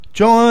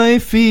Joy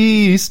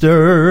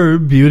Feaster,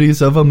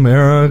 Beauties of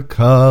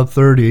America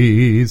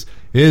 30s,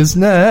 is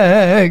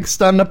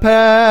next on the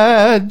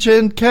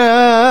Pageant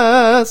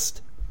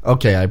Cast.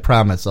 Okay, I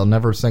promise I'll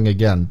never sing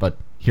again, but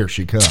here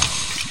she comes.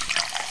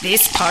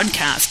 This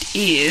podcast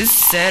is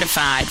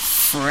certified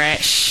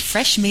fresh.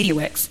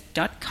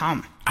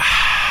 FreshMediaWorks.com.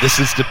 This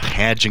is the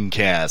Pageant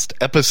Cast,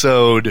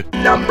 episode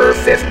number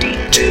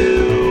 52.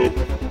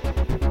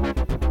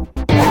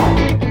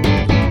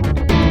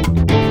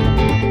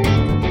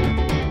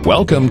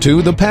 Welcome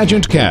to the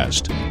Pageant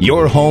Cast,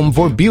 your home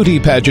for beauty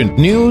pageant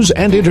news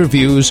and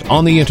interviews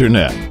on the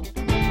internet.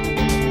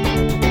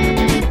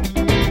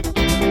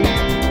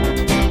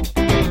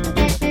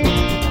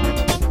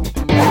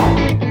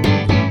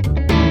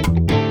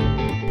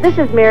 This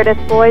is Meredith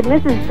Boyd,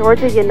 Mrs.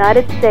 Georgia,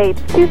 United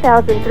States,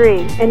 2003,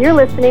 and you're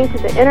listening to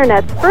the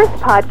Internet's first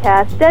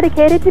podcast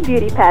dedicated to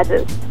beauty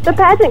pageants, the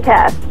Pageant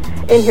Cast.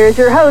 And here's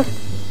your host,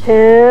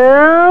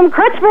 Tim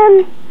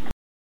Crutchman.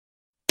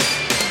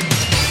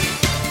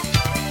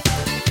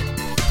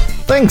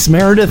 Thanks,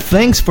 Meredith.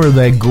 Thanks for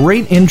that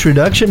great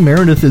introduction.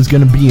 Meredith is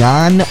going to be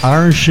on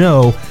our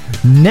show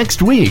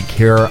next week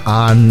here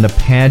on the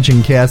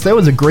Pageant Cast. That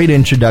was a great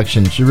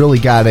introduction. She really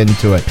got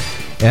into it.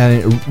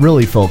 And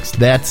really, folks,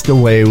 that's the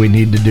way we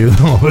need to do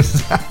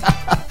those.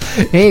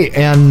 Hey,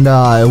 and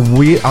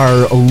we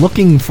are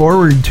looking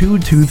forward to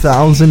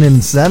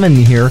 2007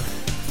 here.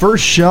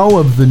 First show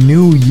of the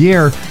new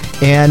year.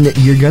 And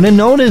you're going to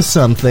notice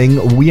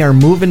something. We are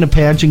moving the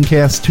Pageant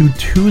Cast to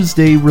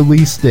Tuesday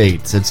release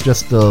dates. It's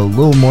just a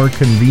little more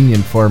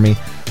convenient for me.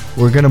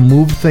 We're going to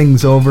move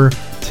things over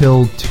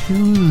till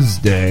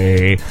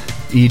Tuesday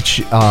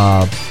each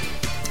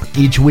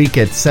week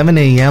at 7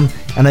 a.m.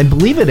 And I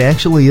believe it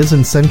actually is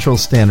in Central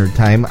Standard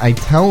Time. I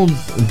tell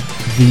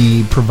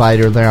the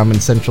provider there I'm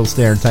in Central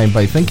Standard Time, but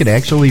I think it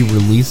actually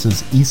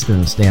releases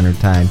Eastern Standard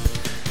Time.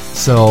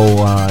 So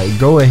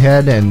go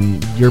ahead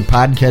and your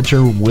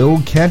podcatcher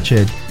will catch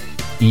it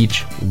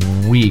each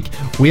week.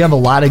 We have a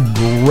lot of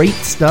great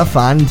stuff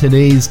on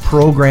today's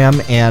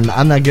program, and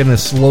I'm not going to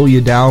slow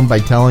you down by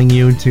telling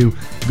you to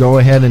go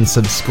ahead and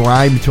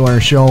subscribe to our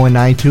show in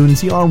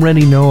iTunes. You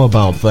already know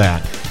about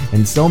that.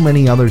 And so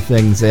many other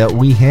things that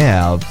we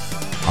have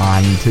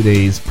on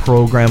today's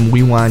program.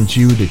 We want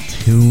you to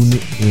tune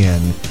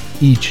in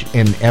each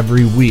and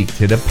every week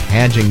to the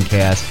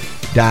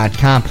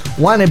PageantCast.com.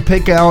 Want to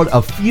pick out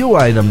a few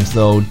items,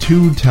 though,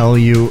 to tell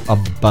you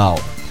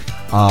about.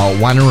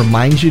 Want to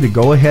remind you to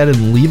go ahead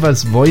and leave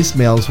us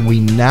voicemails. We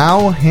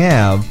now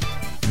have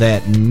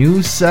that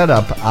new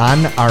setup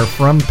on our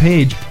front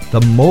page,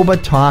 the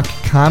MOBA Talk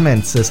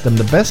comment system.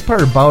 The best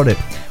part about it,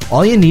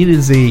 all you need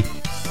is a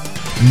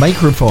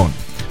microphone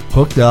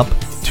hooked up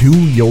to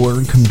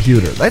your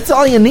computer. That's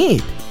all you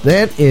need.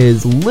 That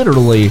is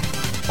literally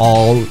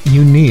all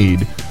you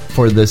need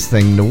for this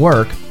thing to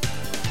work.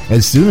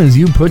 As soon as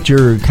you put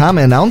your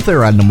comment out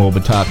there on the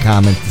MOBA Talk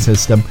comment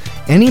system,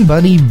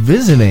 anybody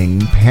visiting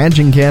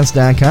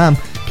PageantCast.com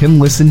can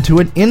listen to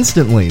it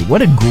instantly.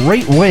 What a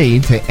great way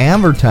to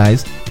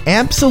advertise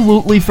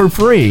absolutely for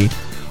free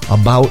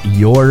about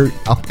your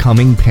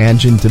upcoming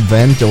pageant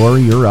event or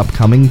your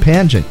upcoming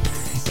pageant.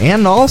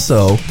 And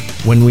also,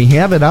 when we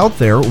have it out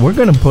there, we're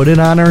going to put it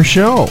on our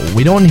show.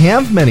 We don't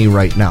have many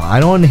right now. I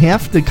don't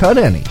have to cut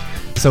any.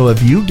 So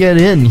if you get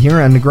in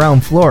here on the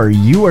ground floor,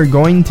 you are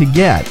going to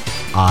get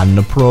on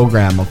the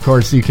program. Of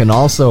course, you can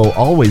also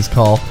always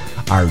call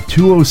our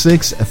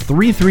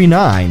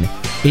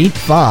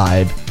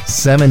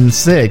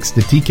 206-339-8576,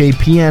 the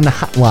TKPN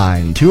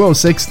hotline,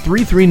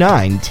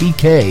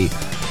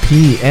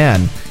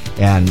 206-339-TKPN,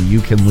 and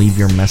you can leave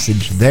your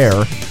message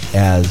there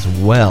as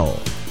well.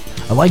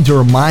 I'd like to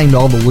remind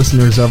all the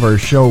listeners of our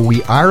show,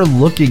 we are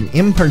looking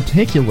in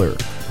particular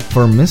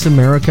for Miss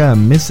America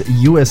and Miss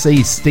USA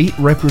state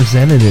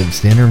representatives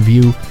to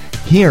interview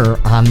here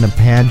on the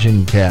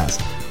Pageant Cast.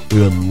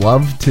 We would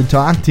love to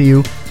talk to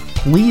you.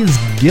 Please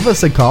give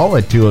us a call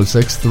at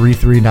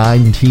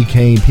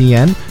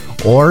 206-339-TKPN,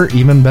 or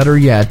even better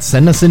yet,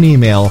 send us an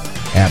email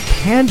at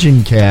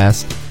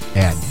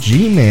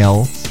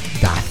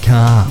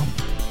pageantcast@gmail.com.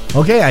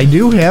 Okay, I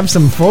do have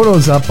some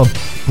photos up of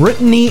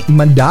Brittany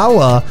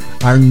Madala,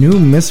 our new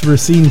Miss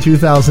Racine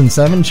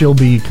 2007. She'll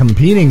be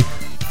competing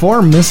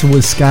for Miss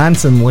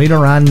Wisconsin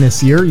later on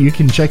this year. You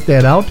can check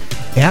that out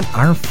at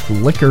our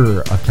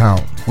Flickr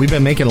account. We've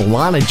been making a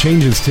lot of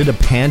changes to the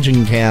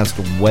Pageant Cast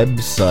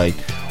website.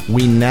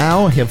 We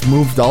now have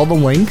moved all the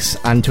links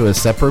onto a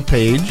separate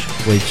page,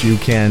 which you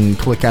can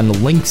click on the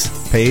links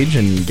page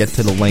and get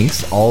to the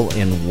links all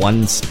in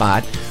one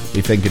spot.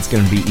 We think it's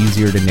going to be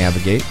easier to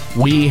navigate.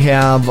 We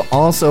have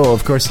also,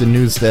 of course, the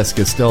news desk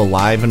is still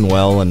alive and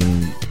well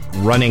and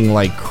running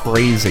like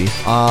crazy.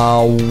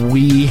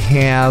 We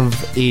have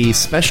a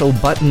special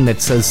button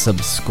that says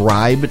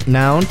subscribe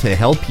now to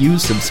help you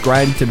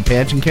subscribe to the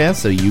Pageant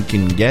Cast so you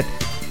can get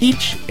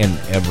each and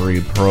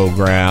every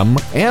program.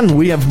 And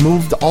we have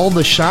moved all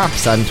the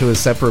shops onto a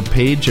separate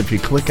page. If you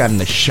click on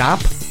the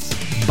shop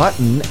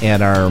button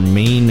at our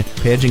main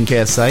Pageant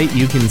Cast site,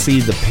 you can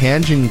see the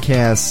Pageant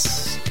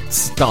Cast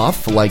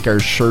stuff like our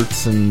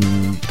shirts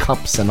and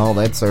cups and all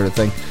that sort of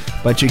thing.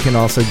 But you can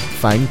also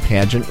find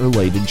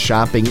pageant-related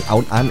shopping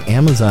out on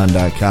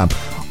Amazon.com,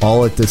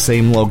 all at the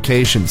same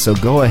location. So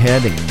go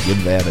ahead and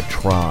give that a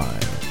try.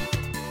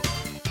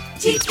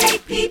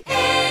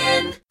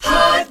 TKPN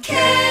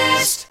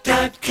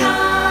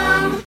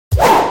Podcast.com.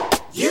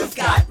 You've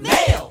got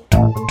mail.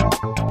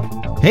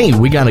 Hey,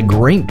 we got a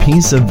great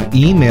piece of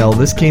email.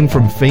 This came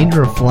from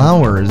Phaedra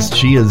Flowers.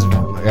 She is,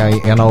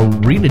 and I'll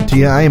read it to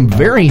you. I am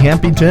very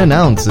happy to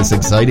announce this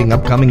exciting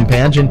upcoming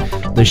pageant,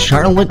 the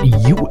Charlotte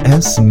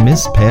U.S.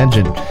 Miss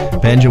Pageant.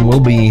 Pageant will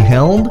be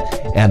held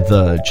at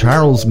the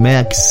Charles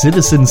Mack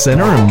Citizen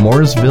Center in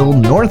Mooresville,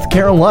 North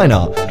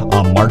Carolina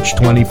on March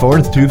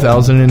 24th,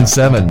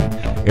 2007.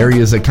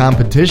 Areas of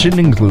competition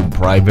include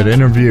private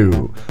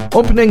interview,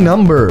 opening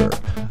number,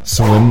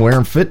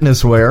 swimwear,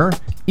 fitness wear,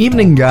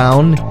 evening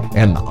gown,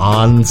 and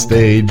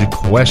on-stage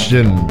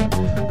question.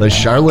 The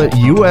Charlotte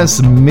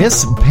U.S.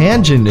 Miss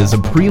Pageant is a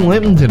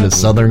prelim to the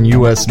Southern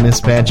U.S.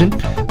 Miss Pageant.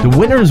 The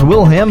winners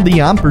will have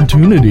the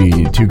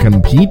opportunity to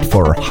compete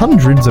for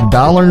hundreds of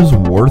dollars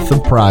worth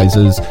of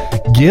prizes,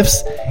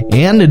 gifts,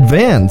 and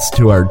advance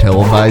to our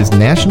televised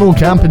national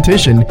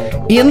competition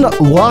in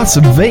Las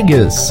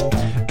Vegas.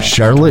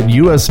 Charlotte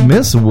U.S.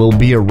 Miss will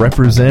be a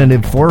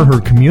representative for her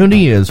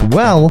community as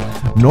well,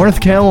 North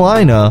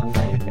Carolina,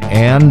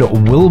 and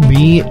will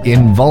be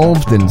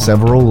involved in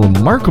several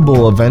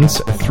remarkable events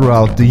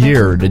throughout the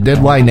year. The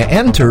deadline to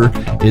enter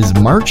is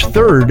March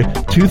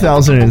 3rd,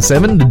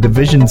 2007. The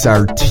divisions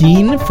are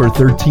teen for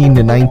 13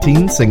 to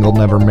 19, single,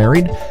 never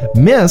married,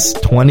 Miss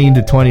 20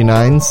 to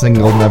 29,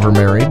 single, never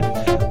married,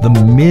 the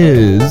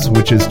Ms.,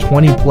 which is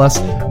 20 plus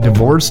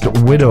divorced,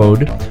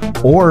 widowed,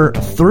 or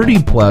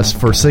 30 plus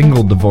for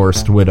single,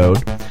 divorced,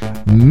 widowed,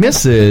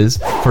 Mrs.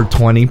 for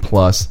 20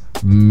 plus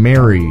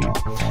married.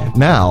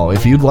 Now,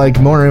 if you'd like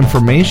more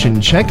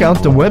information, check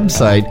out the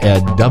website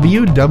at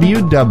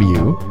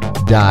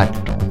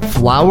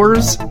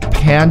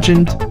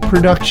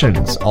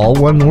www.flowerspageantproductions, all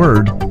one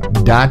word,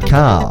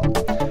 .com.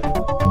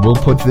 We'll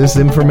put this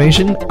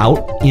information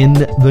out in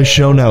the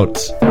show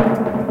notes.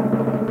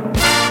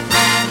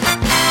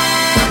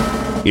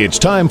 It's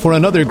time for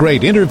another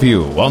great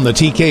interview on the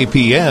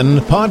TKPN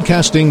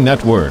Podcasting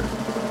Network.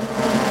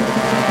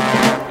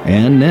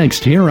 And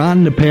next, here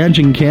on the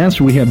Pageant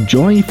Cast, we have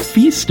Joy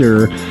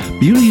Feaster,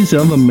 Beauties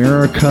of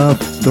America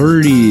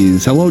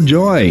 30s. Hello,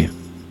 Joy.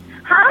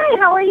 Hi,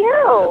 how are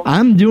you?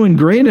 I'm doing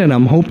great, and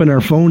I'm hoping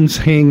our phones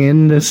hang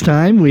in this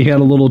time. We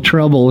had a little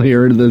trouble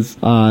here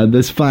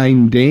this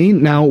fine day.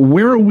 Now,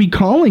 where are we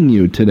calling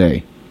you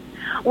today?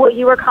 Well,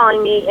 you were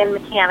calling me in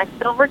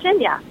Mechanicsville,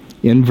 Virginia.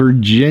 In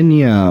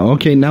Virginia.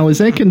 Okay, now is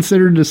that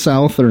considered the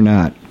South or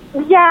not?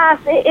 Yes,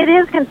 it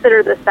is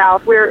considered the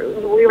South. We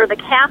were the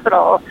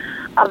capital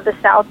of the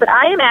South, but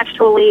I am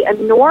actually a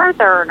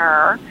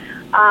Northerner,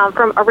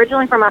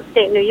 originally from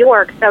upstate New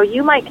York, so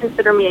you might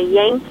consider me a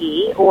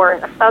Yankee, or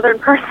a Southern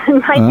person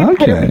might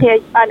consider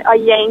me a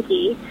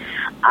Yankee.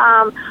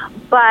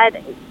 But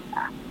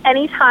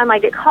anytime I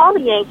get called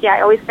a Yankee,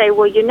 I always say,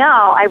 well,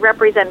 I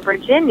represent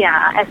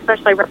Virginia,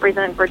 especially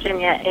represent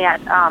Virginia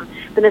at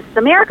the Miss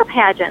America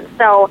pageant.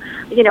 So,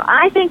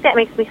 I think that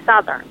makes me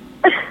Southern.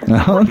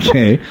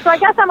 Okay. So I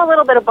guess I'm a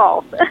little bit of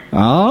both.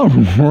 All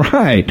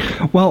right.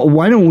 Well,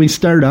 why don't we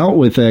start out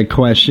with that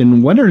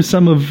question? What are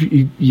some of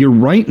your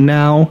right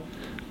now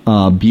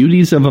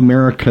Beauties of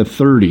America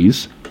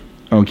 30s?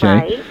 Okay.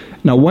 Right.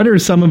 Now, what are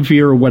some of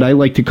your, what I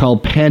like to call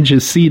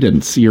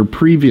pagecedents, your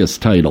previous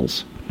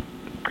titles?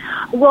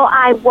 Well,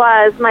 I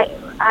was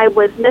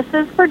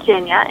Mrs.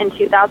 Virginia in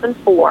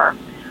 2004,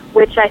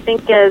 which I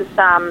think is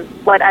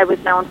what I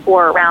was known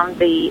for around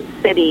the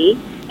city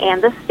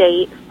and the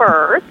state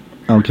first.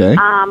 Okay.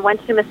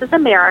 Went to Mrs.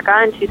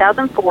 America in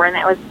 2004, and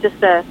that was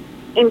just an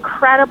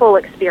incredible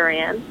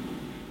experience.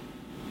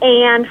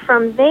 And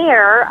from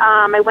there,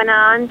 I went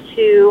on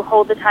to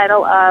hold the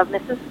title of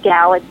Mrs.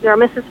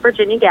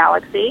 Virginia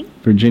Galaxy.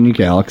 Virginia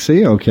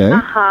Galaxy, okay.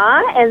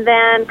 And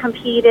then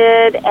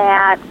competed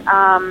at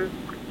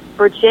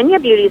Virginia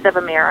Beauties of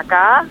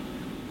America,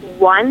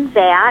 won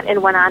that,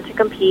 and went on to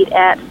compete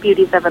at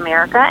Beauties of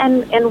America,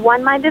 and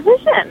won my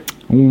division.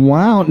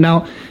 Wow.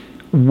 Now,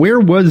 where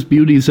was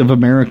Beauties of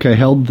America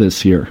held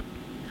this year?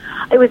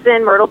 It was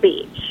in Myrtle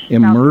Beach.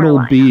 In South Myrtle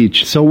Carolina.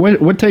 Beach. So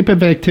what type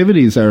of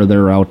activities are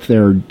there out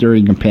there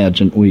during a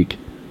pageant week?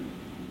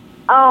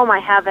 Oh, my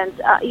heavens.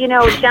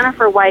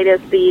 Jennifer White is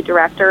the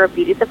director of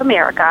Beauties of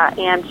America,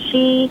 and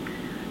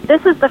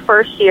this is the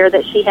first year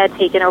that she had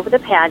taken over the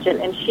pageant,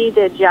 and she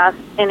did just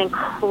an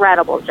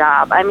incredible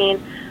job. I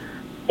mean,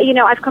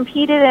 I've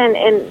competed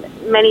in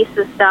many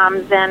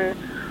systems and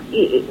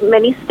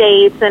many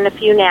states and a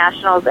few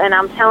nationals, and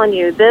I'm telling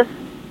you, this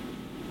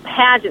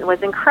pageant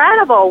was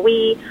incredible.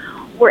 We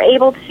were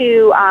able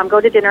to go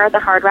to dinner at the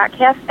Hard Rock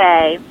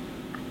Cafe.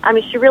 I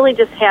mean, she really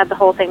just had the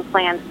whole thing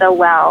planned so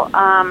well.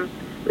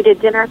 We did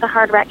dinner at the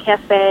Hard Rock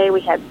Cafe.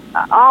 We had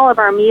all of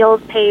our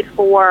meals paid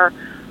for,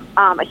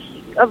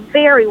 a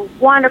very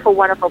wonderful,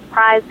 wonderful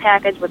prize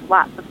package with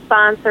lots of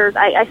sponsors.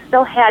 I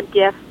still had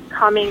gifts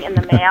coming in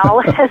the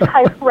mail as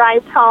I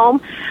arrived home.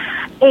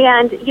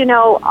 And, you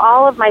know,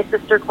 all of my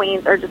sister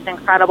queens are just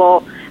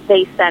incredible.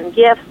 They send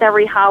gifts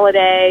every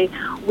holiday.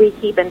 We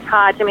keep in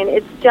touch. I mean,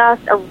 it's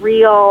just a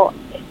real,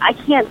 I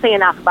can't say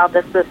enough about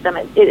this system.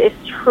 It is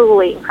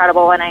truly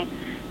incredible, and I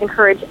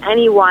encourage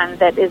anyone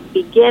that is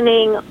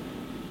beginning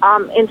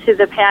into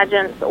the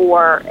pageants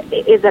or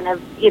is a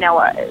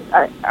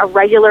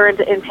regular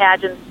in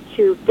pageants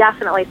to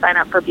definitely sign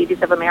up for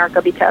Beauties of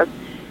America, because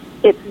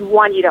it's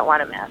one you don't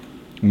want to miss.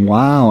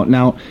 Wow.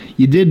 Now,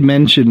 you did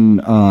mention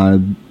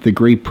the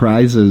great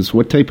prizes.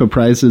 What type of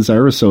prizes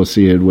are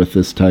associated with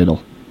this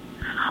title?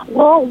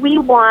 Well, we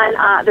won,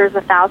 there's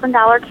a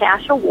 $1,000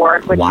 cash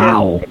award, which is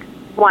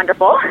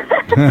wonderful.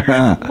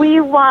 We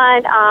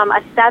won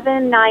a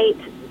 7-night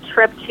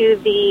trip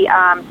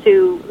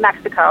to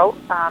Mexico,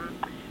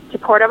 to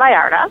Puerto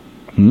Vallarta.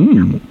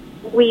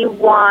 We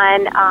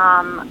won,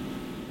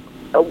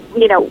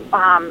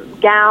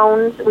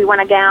 gowns. We won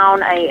a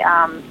gown,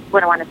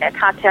 a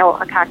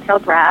cocktail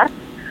dress.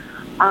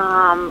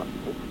 From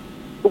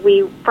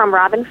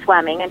Robin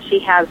Fleming, and she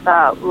has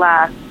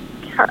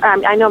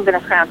I know I'm going to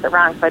pronounce it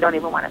wrong, so I don't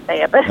even want to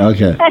say it. But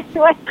okay.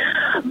 Anyway,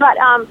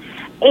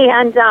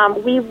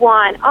 we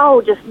won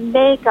just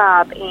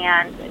makeup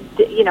and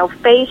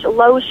facial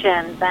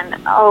lotions, and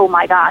oh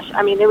my gosh,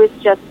 I mean, it was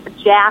just a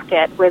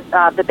jacket with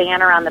the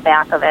banner on the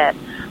back of it,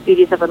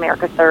 Beauties of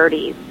America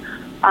 30s.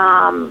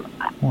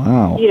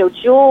 Wow.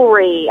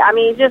 Jewelry. I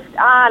mean, just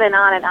on and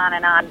on and on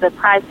and on. The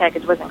prize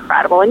package was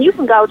incredible. And you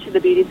can go to the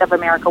Beauties of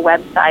America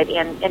website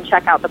and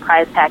check out the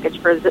prize package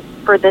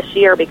for this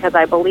year, because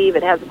I believe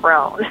it has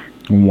grown.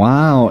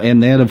 Wow.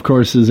 And that, of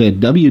course, is at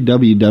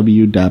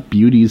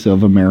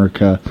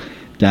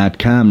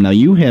www.beautiesofamerica.com. Now,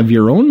 you have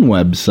your own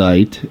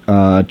website,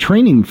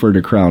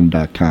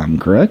 trainingforthecrown.com,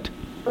 correct?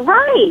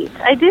 Right,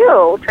 I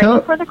do.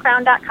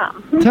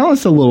 Trainingforthecrown.com. Tell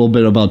us a little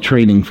bit about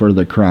Training for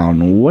the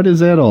Crown. What is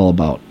that all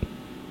about?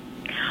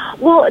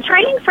 Well,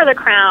 Training for the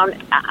Crown,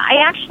 I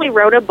actually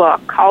wrote a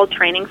book called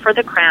Training for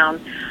the Crown.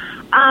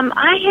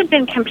 I had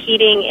been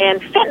competing in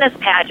fitness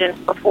pageants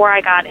before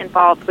I got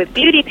involved with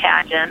beauty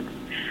pageants,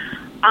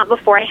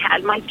 before I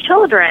had my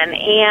children.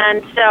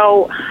 And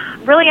so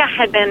really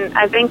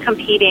I've been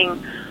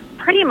competing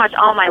pretty much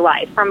all my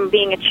life, from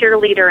being a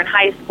cheerleader in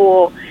high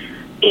school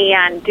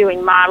and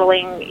doing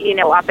modeling,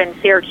 up in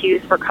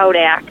Syracuse for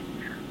Kodak,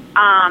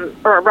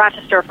 or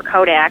Rochester for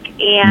Kodak,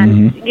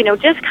 and,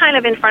 just kind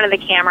of in front of the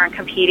camera and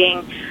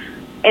competing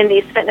in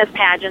these fitness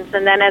pageants.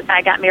 And then as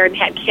I got married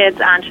and had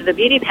kids, onto the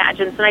beauty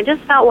pageants. And I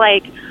just felt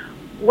like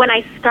when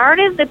I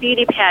started the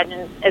beauty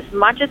pageants, as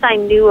much as I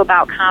knew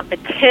about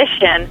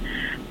competition,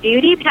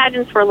 beauty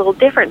pageants were a little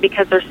different,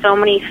 because there's so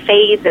many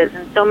phases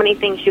and so many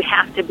things you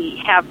have to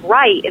have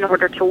right in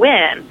order to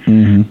win.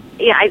 Mm-hmm.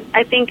 Yeah,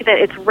 I think that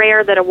it's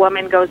rare that a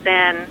woman goes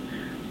in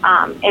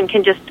and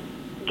can just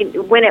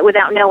win it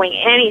without knowing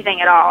anything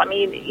at all. I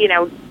mean,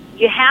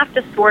 you have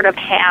to sort of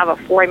have a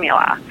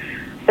formula,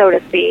 so to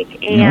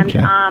speak. And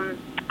okay.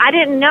 I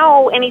didn't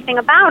know anything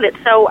about it,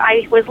 so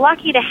I was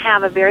lucky to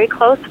have a very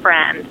close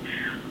friend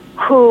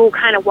who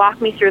kind of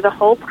walked me through the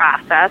whole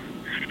process,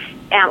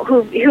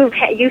 who you've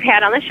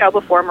had on the show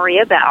before,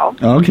 Maria Bell.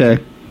 Okay.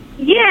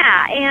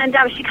 Yeah, and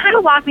she kind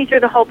of walked me through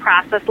the whole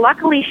process.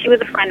 Luckily, she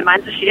was a friend of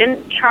mine, so she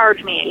didn't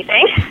charge me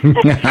anything.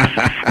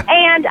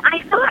 And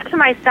I thought to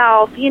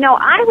myself,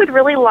 I would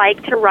really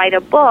like to write a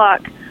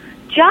book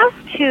just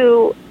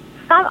a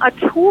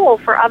tool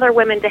for other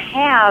women to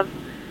have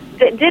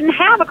that didn't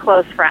have a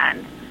close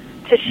friend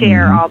to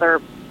share all their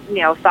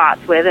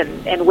thoughts with,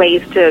 and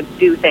ways to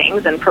do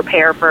things and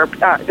prepare for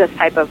this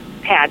type of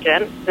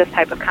pageant, this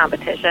type of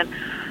competition.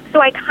 So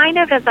I kind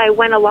of, as I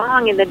went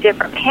along in the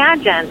different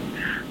pageants,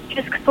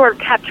 just sort of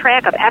kept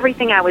track of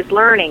everything I was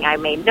learning. I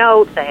made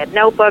notes, I had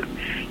notebooks,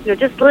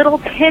 just little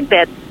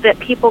tidbits that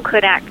people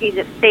could actually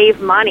just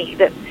save money,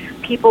 that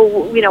people,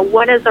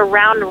 what is a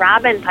round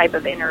robin type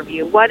of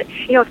interview, what,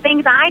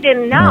 things I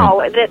didn't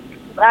know, that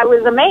I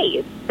was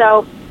amazed.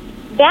 So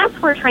that's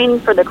where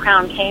Training for the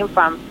Crown came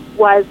from,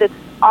 was it's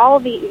all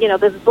the,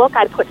 this book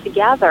I put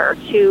together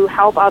to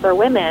help other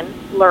women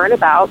learn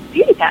about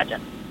beauty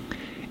pageants.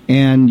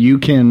 And you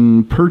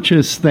can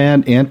purchase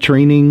that at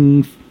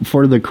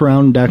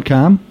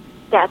trainingforthecrown.com?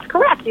 That's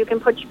correct. You can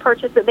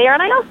purchase it there,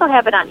 and I also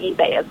have it on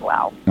eBay as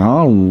well.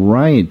 All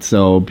right,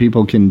 so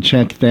people can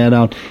check that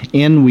out.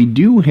 And we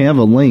do have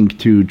a link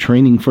to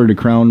Training for the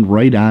Crown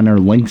right on our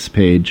links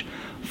page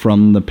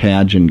from the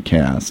Pageant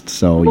Cast,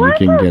 so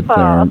Wonderful. You can get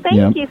there.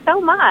 Thank you so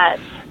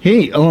much.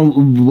 Hey,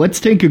 let's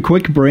take a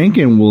quick break,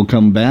 and we'll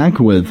come back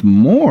with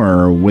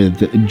more with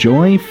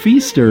Joy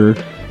Feaster,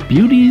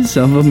 Beauties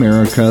of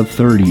America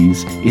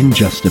 30s, in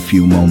just a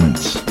few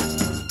moments.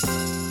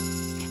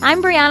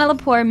 I'm Brianna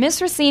Lepore,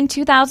 Miss Racine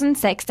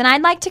 2006, and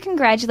I'd like to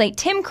congratulate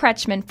Tim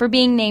Kretschmann for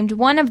being named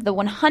one of the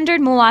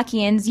 100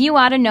 Milwaukeeans you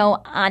ought to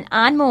know on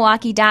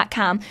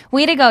OnMilwaukee.com.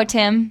 Way to go,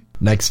 Tim.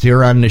 Next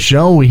here on the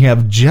show, we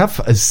have Jeff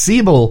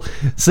Siebel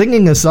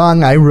singing a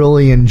song I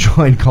really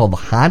enjoyed called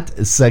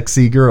Hot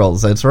Sexy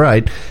Girls. That's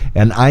right.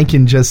 And I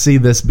can just see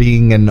this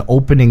being an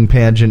opening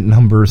pageant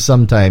number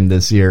sometime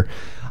this year.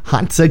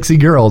 Hot Sexy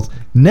Girls.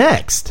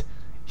 Next,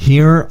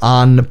 here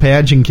on the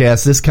Pageant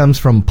Cast, this comes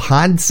from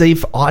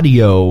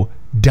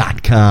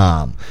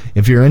PodSafeAudio.com.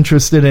 If you're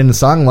interested in a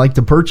song, like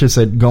to purchase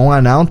it, go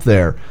on out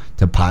there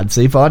to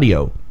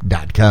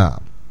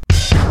PodSafeAudio.com.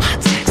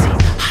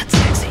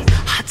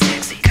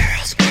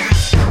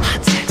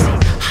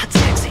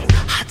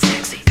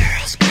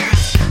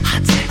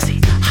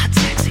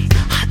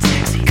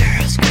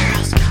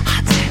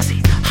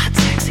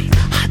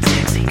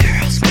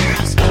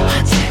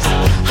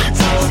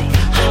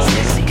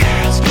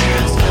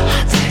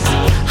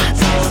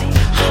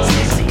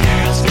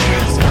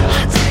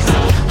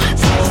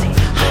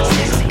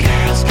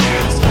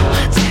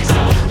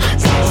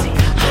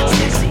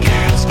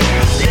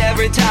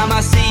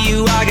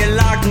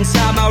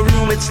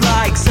 It's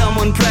like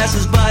someone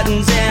presses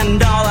buttons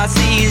and all I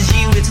see is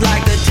you. It's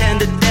like the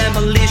tender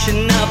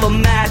demolition of a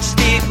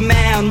matchstick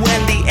man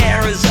when the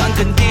air is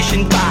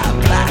unconditioned by a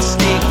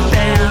plastic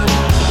fan.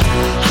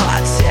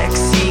 Hot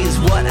sexy is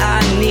what I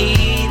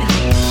need.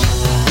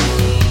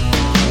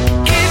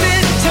 Give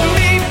it to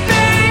me,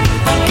 babe,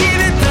 I'll give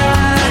it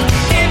back.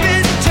 Give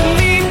it to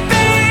me,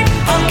 babe,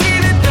 I'll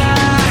give it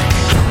back.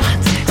 Hot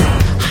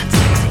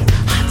sexy,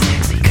 hot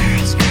sexy,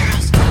 girls,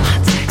 girls.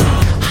 Hot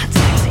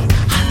sexy, hot sexy,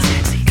 hot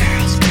sexy,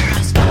 girls,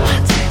 girls. Hot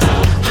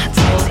sexy, hot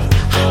sexy,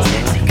 hot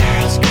sexy,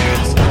 girls,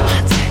 girls. Hot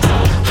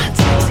sexy, hot sexy,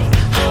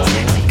 hot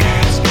sexy,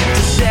 girls,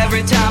 girls. 'Cause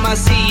every time I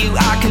see you,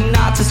 I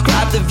cannot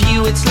describe the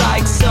view. It's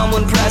like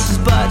someone presses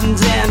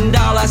buttons and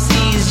all I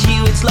see is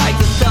you. It's like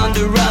the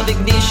thunder of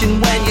ignition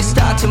when you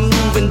start to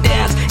move and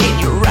dance in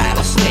your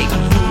rattlesnake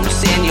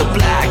boots and your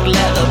black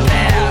leather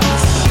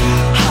pants.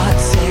 Hot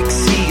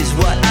sexy is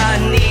what I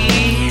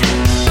need.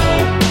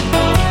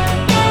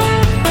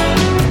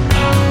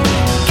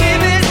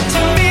 Give it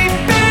to me,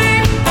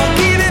 babe, I'll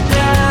give it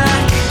back.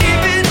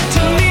 Give it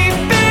to me,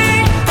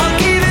 babe, I'll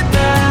give it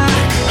back.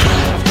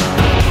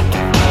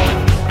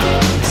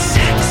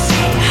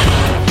 Sexy,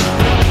 hot.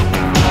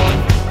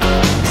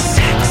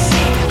 Sexy,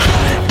 hot.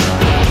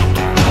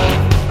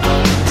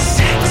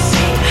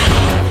 Sexy,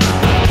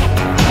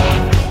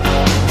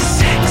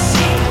 hot. Sexy, hot.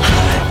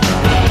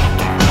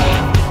 Sexy,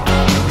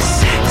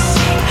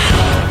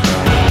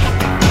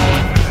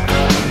 hot.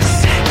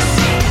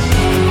 Sexy.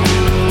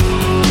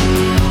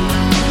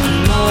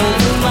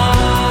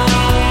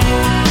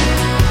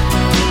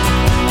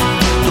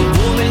 The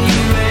woman you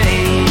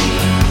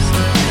raised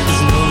is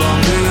no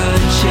longer a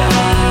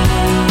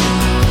child.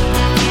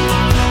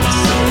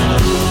 So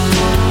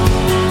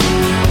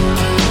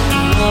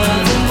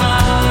mother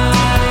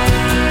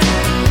mine.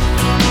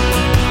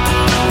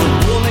 The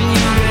woman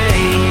you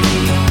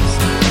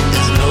raised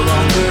is no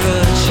longer a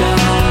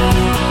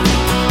child.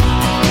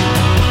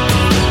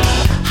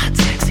 Hot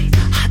sexy,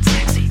 hot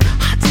sexy,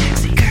 hot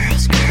sexy,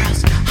 girls, girls.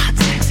 Hot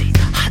sexy,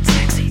 hot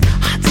sexy,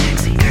 hot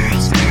sexy,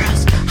 girls,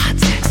 girls. Hot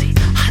sexy,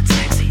 hot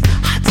sexy,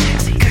 hot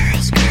sexy,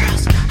 girls,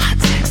 girls. Hot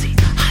sexy,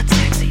 hot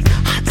sexy,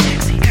 hot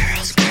sexy, girls,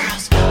 girls.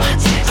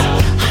 Hot sexy,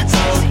 hot sexy,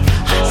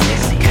 hot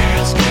sexy,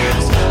 girls,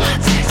 girls.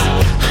 Hot sexy,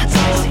 hot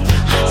sexy,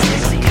 hot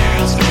sexy,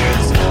 girls,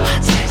 girls.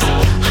 Hot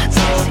sexy,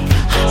 hot sexy,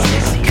 hot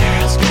sexy,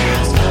 girls,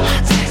 girls. Hot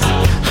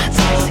sexy, hot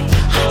sexy,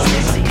 hot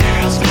sexy,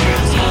 girls,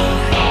 girls.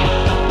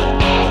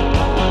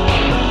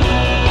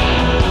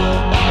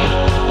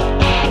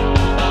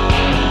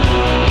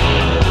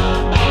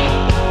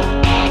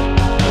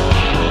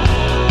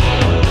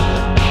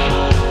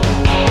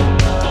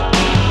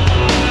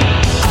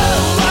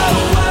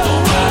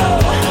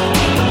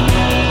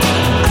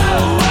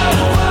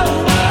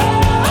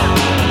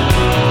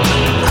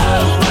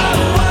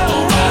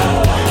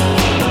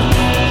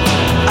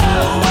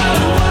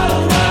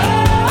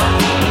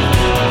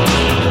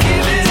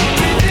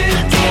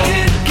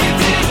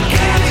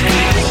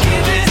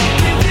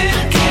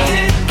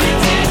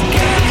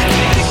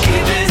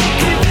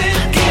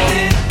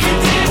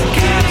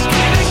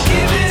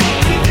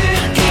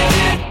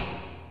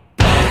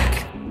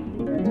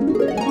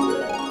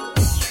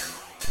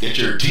 Get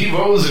your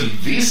TiVos and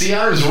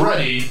VCRs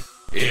ready.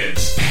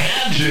 It's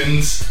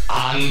Pageants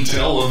on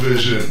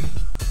Television.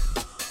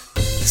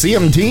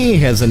 CMT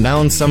has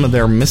announced some of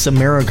their Miss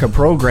America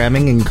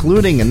programming,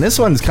 including, and this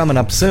one's coming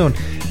up soon,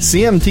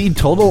 CMT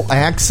Total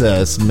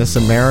Access Miss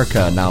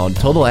America. Now,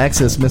 Total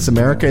Access Miss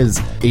America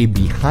is a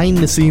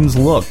behind-the-scenes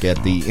look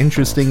at the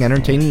interesting,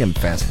 entertaining, and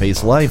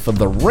fast-paced life of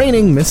the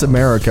reigning Miss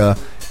America,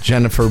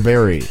 Jennifer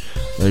Berry.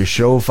 The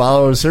show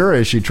follows her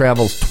as she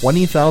travels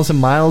 20,000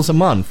 miles a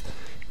month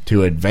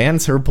to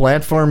advance her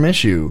platform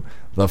issue,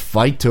 the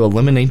fight to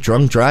eliminate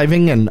drunk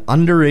driving and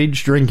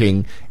underage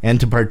drinking, and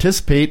to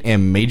participate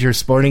in major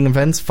sporting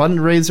events,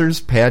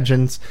 fundraisers,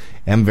 pageants,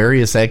 and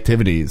various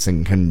activities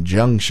in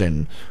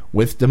conjunction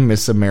with the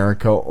Miss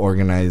America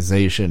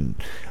organization.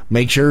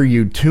 Make sure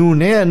you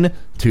tune in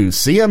to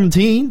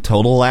CMT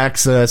Total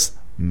Access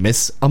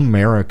Miss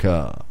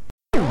America.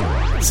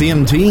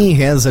 CMT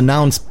has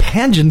announced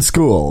Pageant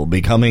School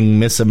becoming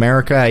Miss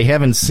America. I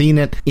haven't seen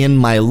it in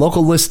my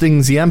local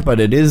listings yet, but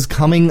it is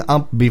coming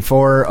up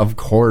before, of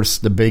course,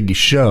 the big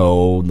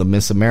show, the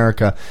Miss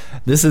America.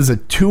 This is a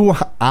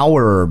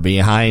 2-hour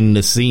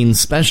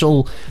behind-the-scenes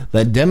special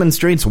that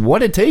demonstrates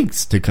what it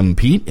takes to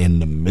compete in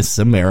the Miss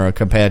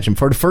America pageant.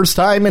 For the first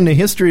time in the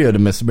history of the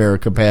Miss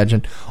America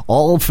pageant,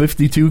 all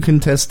 52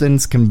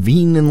 contestants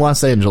convene in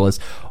Los Angeles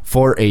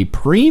for a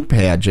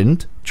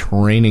pre-pageant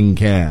training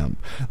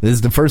camp. This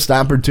is the first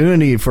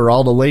opportunity for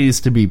all the ladies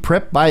to be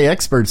prepped by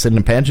experts in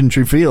the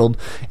pageantry field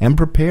and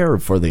prepare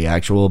for the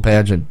actual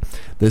pageant.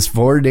 This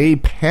 4-day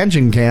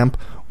pageant camp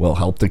will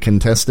help the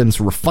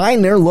contestants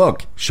refine their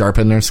look,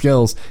 sharpen their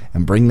skills,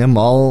 and bring them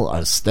all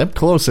a step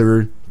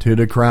closer to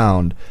the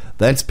crown.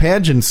 That's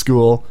Pageant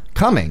School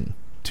coming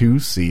to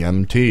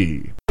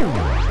CMT.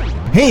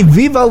 Hey,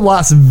 Viva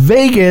Las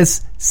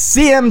Vegas!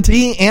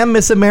 CMT and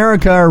Miss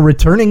America are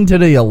returning to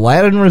the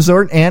Aladdin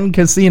Resort and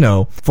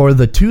Casino for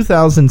the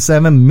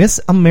 2007 Miss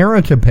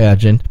America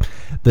pageant.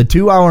 The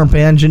 2-hour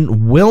pageant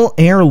will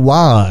air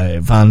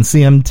live on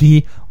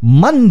CMT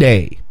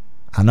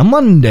on a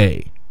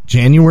Monday,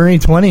 January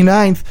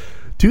 29th,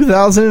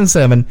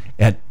 2007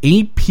 at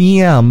 8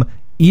 p.m.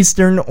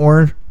 Eastern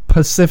or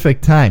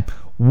Pacific time,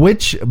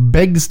 which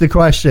begs the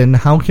question,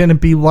 how can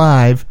it be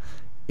live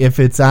if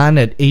it's on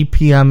at 8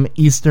 p.m.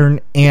 Eastern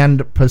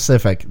and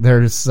Pacific?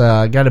 There's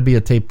got to be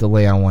a tape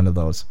delay on one of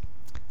those.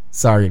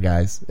 Sorry,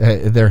 guys.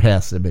 There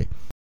has to be.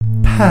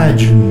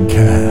 Pageant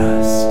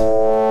Cast.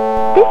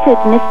 This is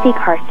Misty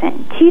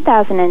Carson,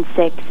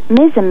 2006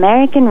 Ms.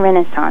 American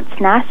Renaissance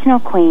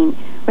National Queen,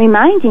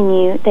 reminding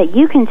you that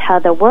you can tell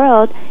the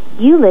world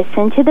you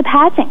listen to the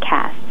Pageant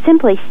Cast.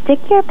 Simply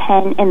stick your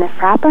pen in the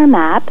Frapper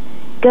map,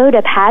 go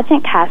to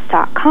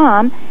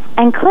PageantCast.com,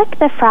 and click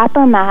the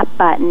Frapper map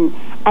button,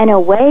 and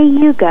away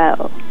you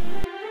go.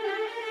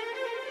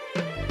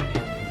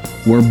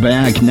 We're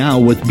back now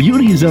with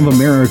Beauties of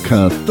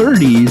America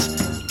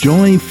 30s,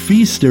 Joy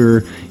Feaster,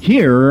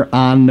 here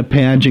on the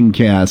Pageant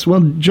Cast.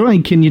 Well,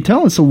 Joy, can you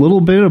tell us a little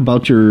bit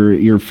about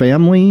your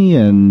family,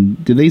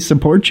 and do they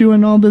support you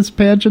in all this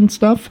pageant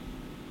stuff?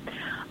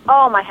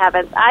 Oh, my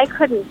heavens. I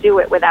couldn't do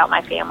it without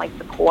my family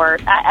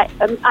support.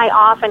 I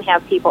often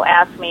have people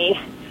ask me,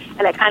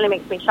 and it kind of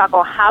makes me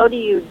chuckle, how do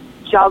you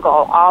juggle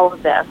all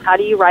of this? How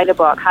do you write a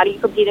book? How do you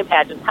compete in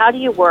pageants? How do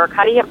you work?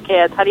 How do you have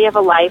kids? How do you have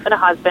a life and a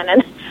husband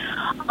and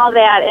all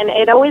that? And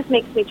it always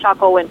makes me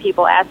chuckle when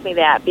people ask me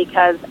that,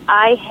 because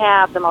I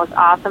have the most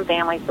awesome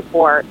family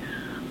support.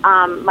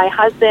 My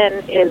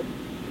husband is,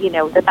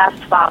 the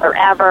best father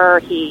ever.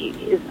 He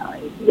is,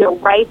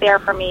 right there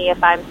for me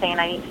if I'm saying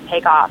I need to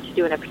take off to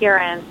do an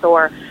appearance,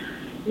 or,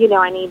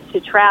 I need to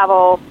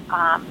travel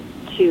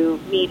to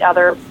meet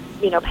other,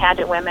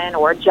 pageant women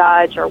or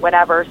judge or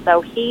whatever. So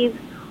he's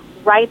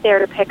right there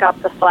to pick up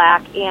the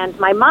slack. And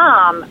my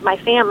mom,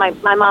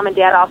 my mom and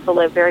dad also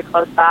live very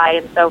close by,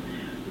 and so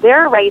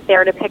they're right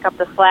there to pick up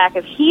the slack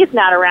if he's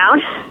not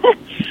around.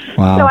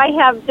 Wow. So I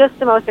have just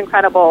the most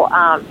incredible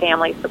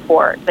family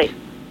support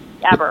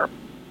ever.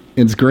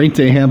 It's great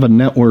to have a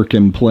network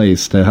in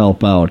place to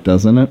help out,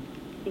 doesn't it?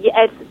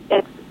 Yeah,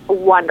 it's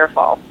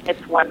wonderful.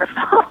 It's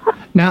wonderful.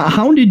 Now,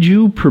 how did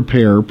you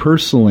prepare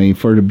personally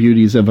for the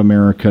Beauties of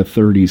America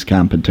 30s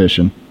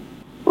competition?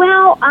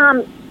 Well,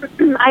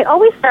 I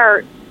always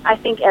start, I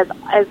think,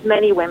 as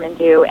many women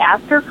do,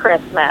 after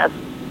Christmas,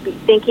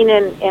 thinking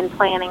and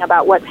planning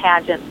about what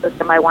pageant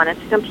system I wanted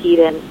to compete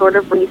in, sort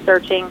of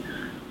researching,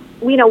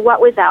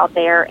 what was out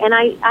there. And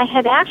I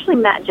had actually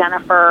met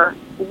Jennifer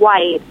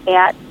White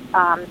at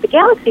the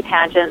Galaxy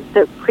pageant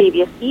the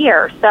previous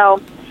year.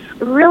 So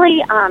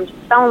really just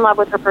fell in love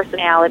with her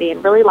personality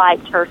and really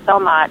liked her so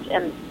much,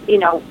 and,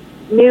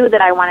 knew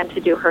that I wanted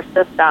to do her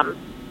system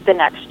the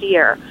next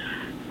year.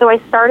 So I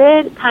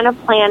started kind of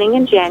planning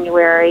in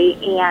January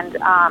and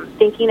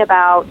thinking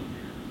about,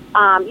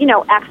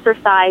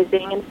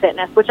 exercising and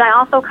fitness, which I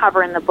also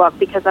cover in the book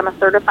because I'm a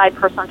certified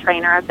personal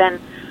trainer. I've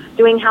been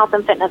doing health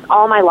and fitness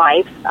all my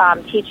life,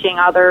 teaching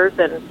others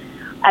and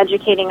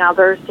educating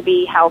others to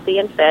be healthy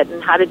and fit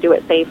and how to do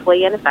it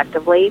safely and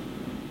effectively.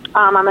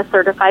 I'm a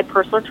certified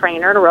personal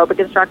trainer, an aerobic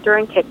instructor,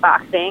 and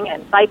kickboxing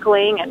and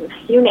cycling and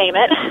you name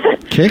it.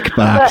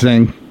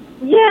 Kickboxing? But,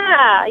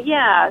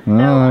 yeah.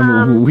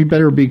 So, we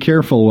better be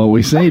careful what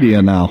we say to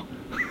you now.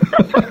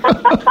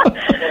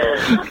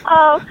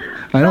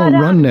 I don't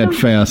run that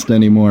fast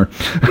anymore.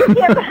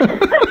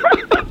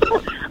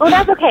 Well,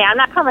 that's okay. I'm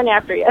not coming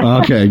after you.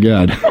 Okay,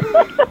 good.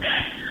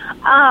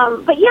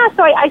 But yeah,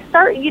 so I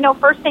start,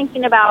 first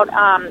thinking about,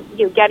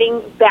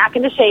 getting back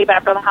into shape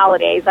after the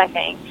holidays, I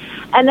think.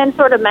 And then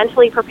sort of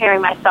mentally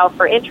preparing myself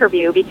for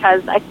interview,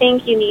 because I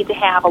think you need to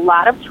have a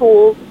lot of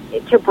tools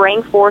to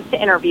bring forth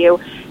to interview,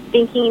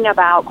 thinking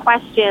about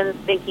questions,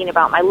 thinking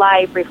about my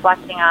life,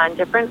 reflecting on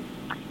different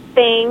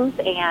things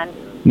and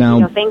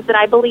things that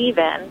I believe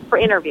in for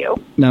interview.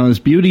 Now, is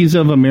Beauties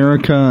of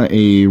America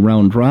a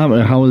round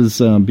robin? How is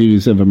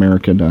Beauties of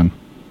America done?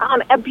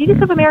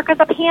 Beauties of America is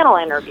a panel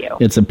interview.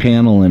 It's a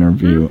panel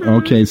interview. Mm-hmm.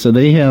 Okay, so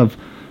they have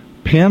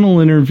panel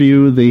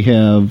interview. They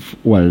have,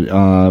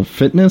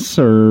 fitness,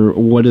 or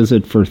what is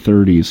it for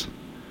 30s?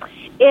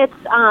 It's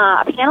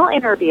a panel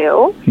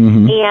interview,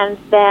 and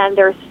then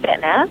there's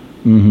fitness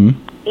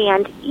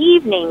and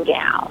evening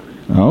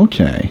gowns.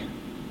 Okay.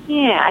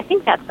 Yeah, I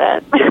think that's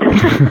it.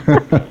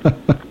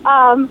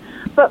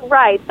 But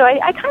right, so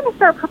I kind of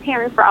start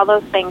preparing for all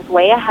those things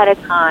way ahead of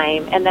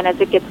time, and then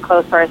as it gets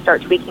closer, I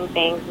start tweaking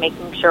things,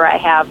 making sure I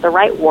have the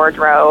right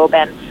wardrobe,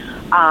 and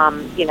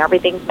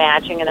everything's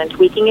matching, and then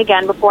tweaking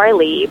again before I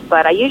leave.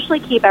 But I usually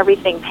keep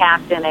everything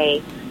packed in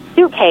a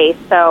suitcase,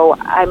 so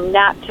I'm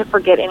not to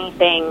forget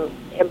anything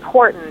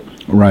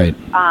important, right?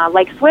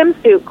 Like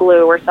swimsuit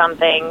glue or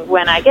something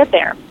when I get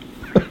there.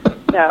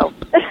 So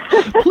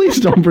please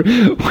don't.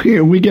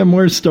 We get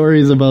more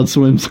stories about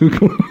swimsuit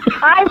glue.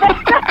 I bet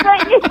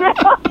you do.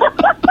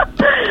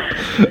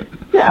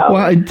 So.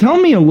 Well, tell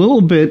me a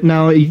little bit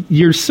now.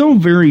 You're so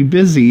very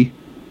busy,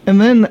 and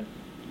then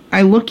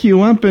I look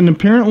you up, and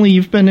apparently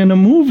you've been in a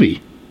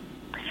movie.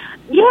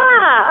 Yeah.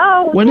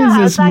 Oh, what is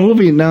this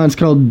movie now? It's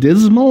called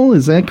Dismal.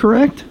 Is that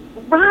correct?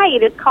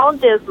 Right. It's called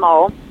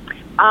Dismal.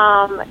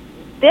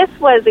 This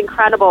was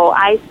incredible.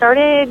 I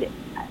started.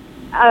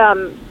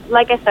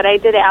 Like I said, I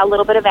did a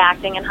little bit of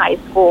acting in high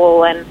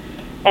school and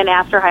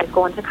after high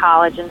school into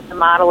college and some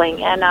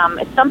modeling. And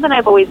it's something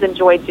I've always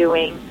enjoyed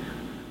doing.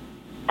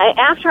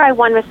 After I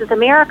won Mrs.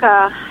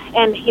 America,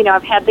 and,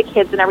 I've had the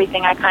kids and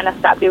everything, I kind of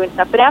stopped doing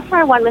stuff. But after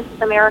I won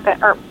Mrs. America,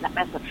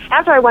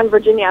 after I won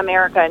Virginia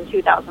America in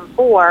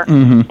 2004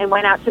 and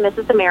went out to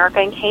Mrs. America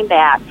and came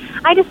back,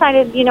 I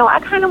decided, I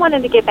kind of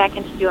wanted to get back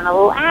into doing a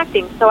little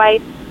acting. So I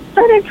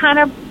started kind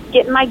of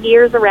getting my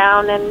gears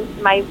around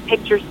and my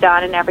pictures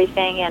done and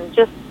everything, and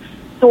just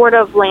sort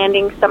of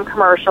landing some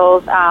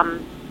commercials.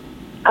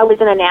 I was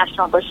in a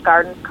National Busch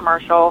Gardens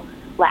commercial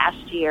last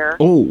year.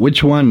 Oh,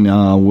 which one?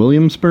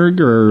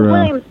 Williamsburg or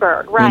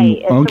Williamsburg,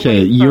 right?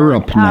 Okay,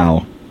 Europe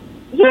now.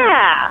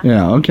 Yeah.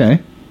 Yeah. Okay.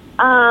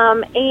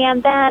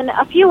 And then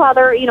a few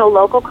other,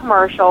 local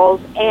commercials,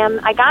 and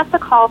I got the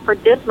call for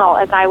Dismal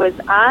as I was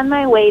on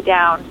my way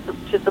down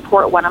to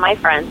support one of my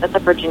friends at the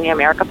Virginia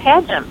America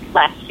pageant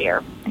last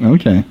year.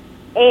 Okay.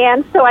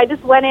 And so I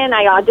just went in.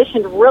 I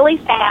auditioned really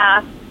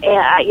fast. And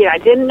I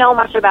didn't know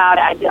much about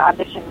it. I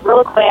auditioned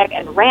real quick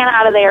and ran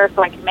out of there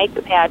so I could make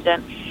the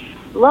pageant.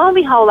 Lo and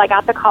behold, I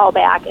got the call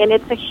back, and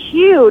it's a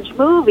huge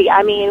movie.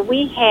 I mean,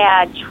 we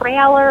had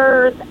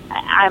trailers.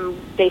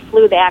 They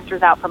flew the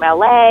actors out from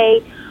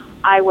L.A.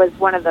 I was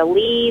one of the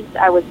leads.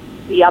 I was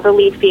the other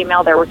lead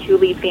female. There were two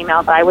lead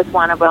females. I was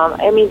one of them.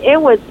 I mean, it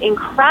was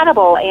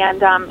incredible,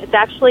 and it's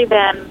actually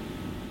been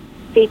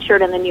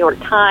featured in the New York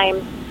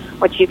Times,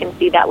 which you can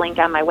see that link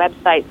on my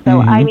website. So,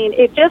 I mean,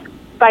 it just,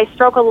 by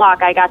stroke of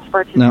luck, I got to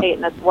participate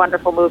in this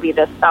wonderful movie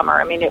this summer.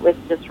 I mean, it was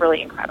just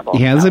really incredible.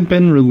 Has it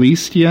been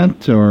released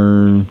yet,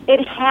 or?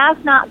 It has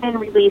not been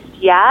released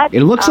yet.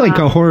 It looks like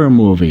a horror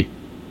movie.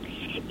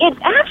 It's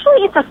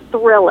a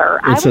thriller.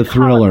 It's a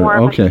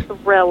thriller. Okay. A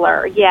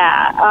thriller.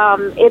 Yeah.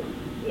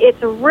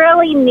 It's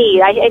really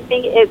neat. I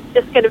think it's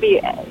just going to be.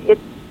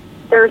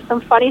 There's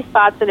some funny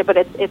spots in it, but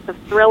it's a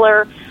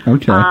thriller.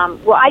 Okay.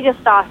 Well, I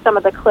just saw some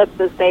of the clips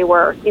as they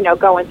were,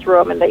 going through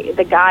them, and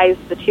the guys,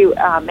 the two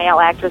male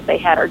actors they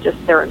had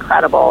they're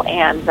incredible,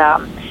 and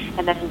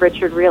then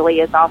Richard really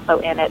is also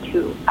in it,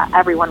 who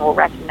everyone will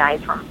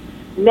recognize from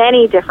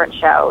many different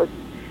shows,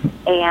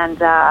 and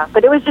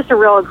but it was just a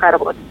real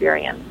incredible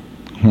experience.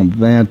 Well,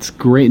 that's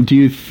great. Do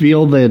you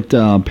feel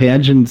that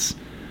pageants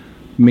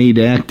made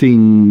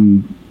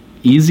acting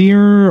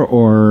easier,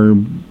 or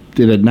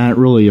did it not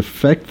really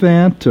affect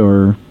that,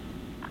 or?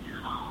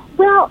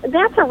 Well,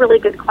 that's a really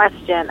good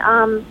question.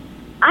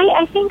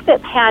 I think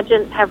that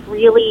pageants have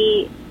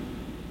really...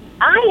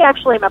 I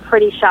actually am a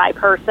pretty shy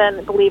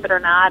person, believe it or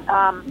not.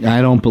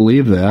 I don't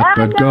believe that,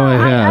 but go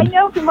ahead. I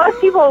know most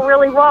people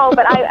really won't,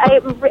 but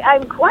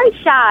I'm quite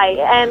shy,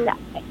 and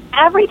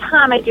every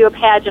time I do a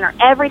pageant or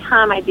every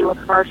time I do a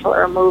commercial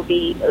or a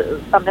movie,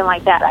 something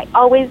like that,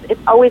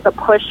 it's always a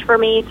push for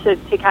me to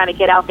kind of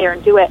get out there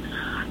and do it.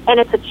 And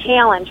it's a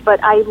challenge,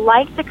 but I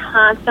like to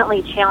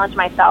constantly challenge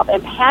myself,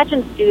 and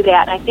pageants do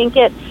that, and I think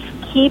it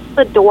keeps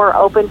the door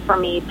open for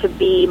me to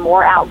be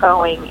more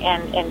outgoing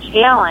and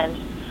challenged.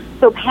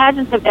 So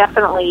pageants have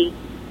definitely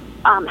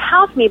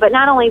helped me, but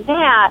not only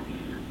that,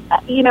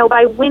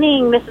 by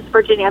winning Mrs.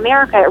 Virginia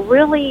America, it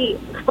really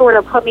sort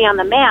of put me on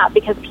the map,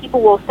 because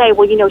people will say,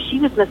 well, she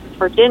was Mrs.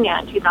 Virginia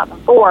in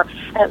 2004,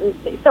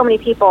 and so many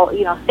people,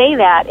 say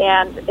that,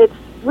 and it's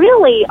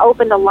really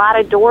opened a lot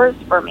of doors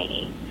for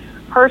me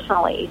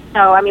personally. So,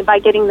 I mean, by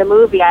getting the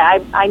movie,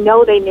 I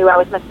know they knew I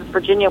was Mrs.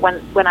 Virginia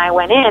when I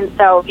went in,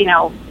 so,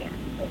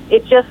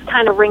 it just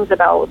kind of rings a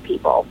bell with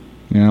people.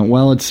 Yeah,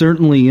 well, it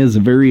certainly is a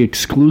very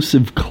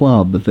exclusive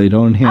club. They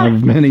don't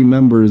have many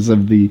members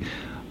of the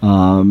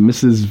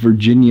Mrs.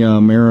 Virginia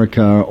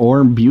America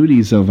or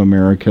Beauties of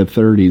America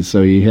 30s,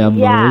 so you have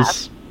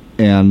those,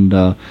 and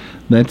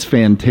that's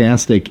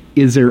fantastic.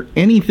 Is there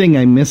anything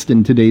I missed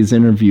in today's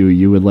interview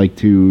you would like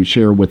to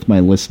share with my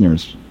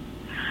listeners?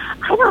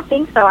 I don't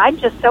think so. I'm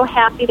just so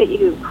happy that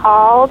you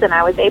called and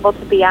I was able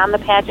to be on the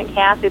pageant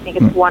cast. I think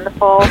it's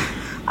wonderful.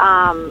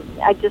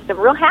 I just am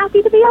real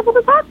happy to be able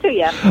to talk to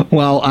you.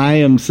 Well, I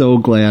am so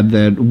glad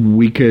that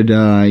we could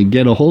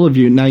get a hold of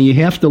you. Now, you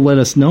have to let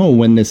us know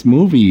when this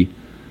movie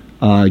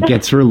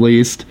gets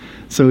released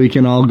so we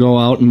can all go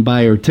out and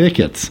buy our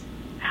tickets.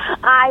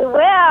 I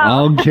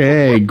will.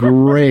 Okay,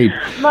 great.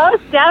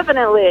 Most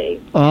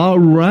definitely. All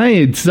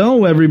right.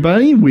 So,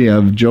 everybody, we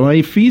have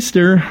Joy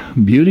Feaster,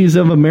 Beauties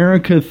of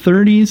America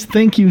 30s.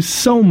 Thank you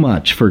so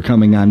much for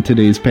coming on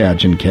today's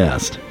Pageant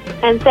Cast.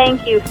 And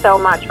thank you so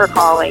much for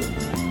calling.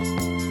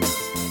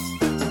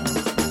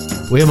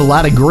 We have a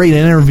lot of great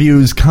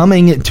interviews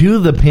coming to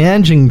the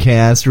Pageant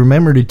Cast.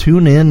 Remember to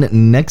tune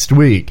in next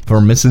week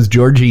for Mrs.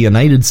 Georgia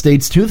United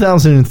States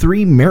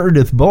 2003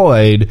 Meredith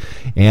Boyd,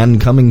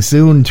 and coming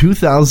soon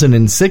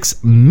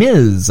 2006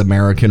 Ms.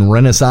 American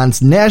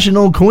Renaissance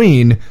National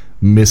Queen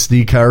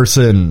Misty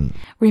Carson.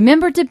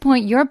 Remember to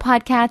point your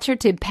podcatcher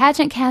to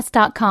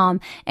PageantCast.com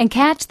and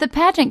catch the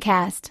Pageant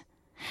Cast.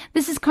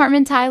 This is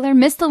Carmen Tyler,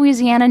 Miss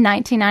Louisiana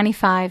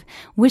 1995,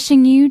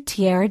 wishing you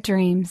Tiara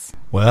Dreams.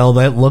 Well,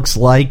 that looks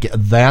like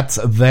that's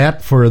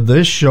that for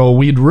this show.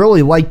 We'd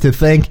really like to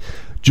thank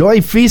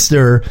Joy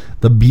Feaster,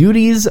 the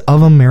Beauties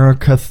of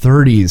America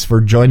 30s, for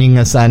joining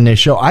us on this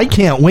show. I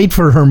can't wait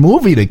for her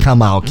movie to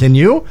come out. Can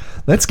you?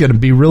 That's going to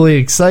be really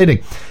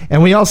exciting.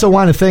 And we also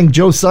want to thank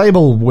Joe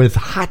Seibel with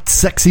Hot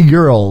Sexy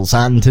Girls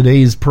on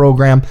today's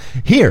program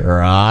here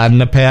on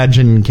the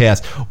Pageant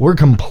Cast. We're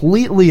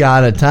completely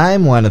out of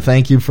time. Want to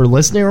thank you for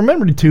listening.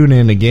 Remember to tune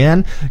in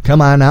again. Come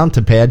on out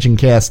to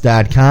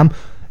PageantCast.com.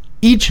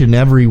 Each and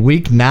every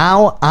week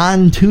now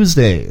on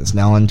Tuesdays.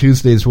 Now on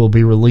Tuesdays we'll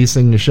be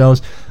releasing the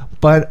shows.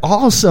 But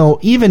also,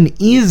 even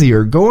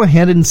easier, go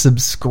ahead and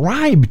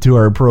subscribe to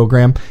our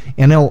program,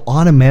 and it'll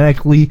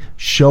automatically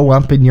show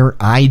up in your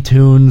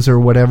iTunes or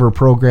whatever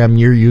program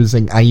you're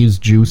using. I use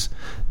Juice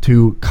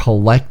to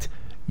collect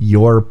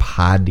your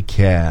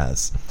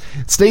podcasts.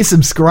 Stay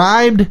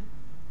subscribed,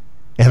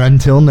 and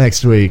until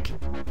next week,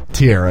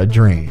 Tiara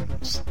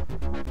Dreams.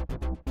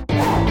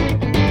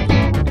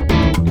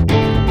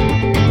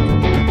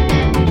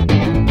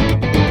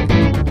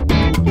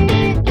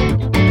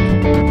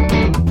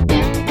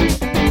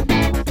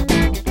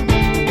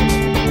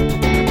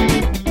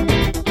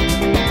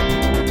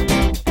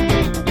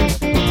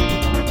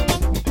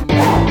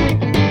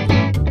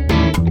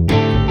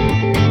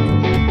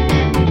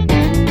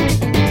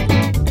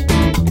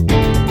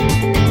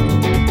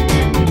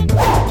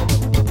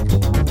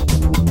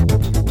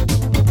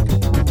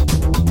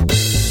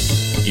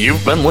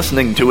 You've been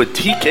listening to a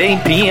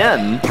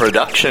TKPN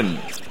production.